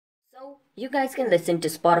you guys can listen to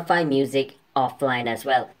Spotify music offline as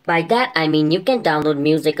well. By that I mean you can download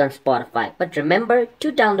music on Spotify. But remember,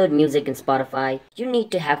 to download music in Spotify, you need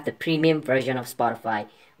to have the premium version of Spotify,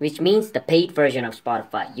 which means the paid version of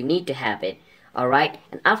Spotify. You need to have it. Alright,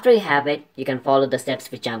 and after you have it, you can follow the steps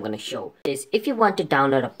which I'm going to show. If you want to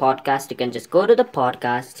download a podcast, you can just go to the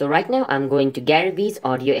podcast. So right now I'm going to 𝐘𝐨𝐿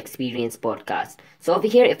Audio Experience Podcast. So over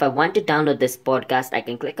here, if I want to download this podcast, I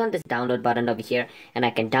can click on this download button over here and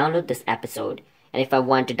I can download this episode. And if I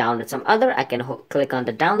want to download some other, I can click on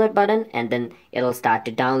the download button and then it'll start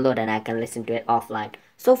to download and I can listen to it offline.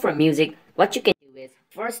 So for music, what you can do is,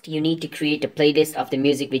 first you need to create a playlist of the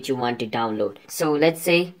music which you want to download. So let's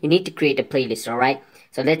say you need to create a playlist, alright?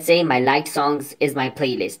 So let's say my liked songs is my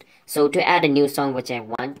playlist. So to add a new song which I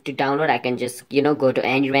want to download, I can just, go to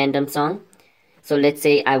any random song. So let's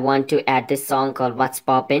say I want to add this song called What's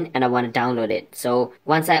Poppin' and I want to download it. So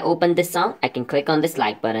once I open this song, I can click on this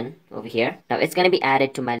like button over here. Now it's going to be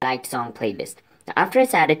added to my liked song playlist. Now after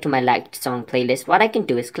it's added to my liked song playlist, what I can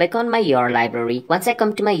do is click on my Your Library. Once I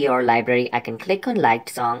come to my Your Library, I can click on liked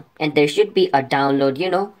song and there should be a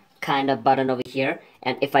download, kind of button over here.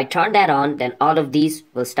 And if I turn that on, then all of these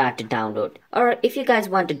will start to download. Or if you guys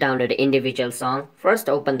want to download an individual song, first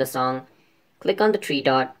open the song, click on the three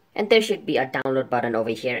dot, and there should be a download button over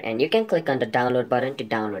here and you can click on the download button to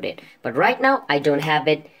download it. But right now I don't have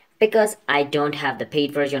it because I don't have the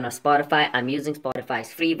paid version of Spotify. I'm using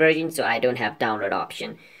Spotify's free version, so I don't have download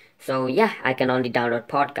option. So yeah, I can only download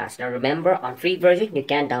podcasts. Now remember, on free version you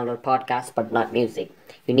can download podcasts but not music.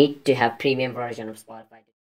 You need to have premium version of Spotify.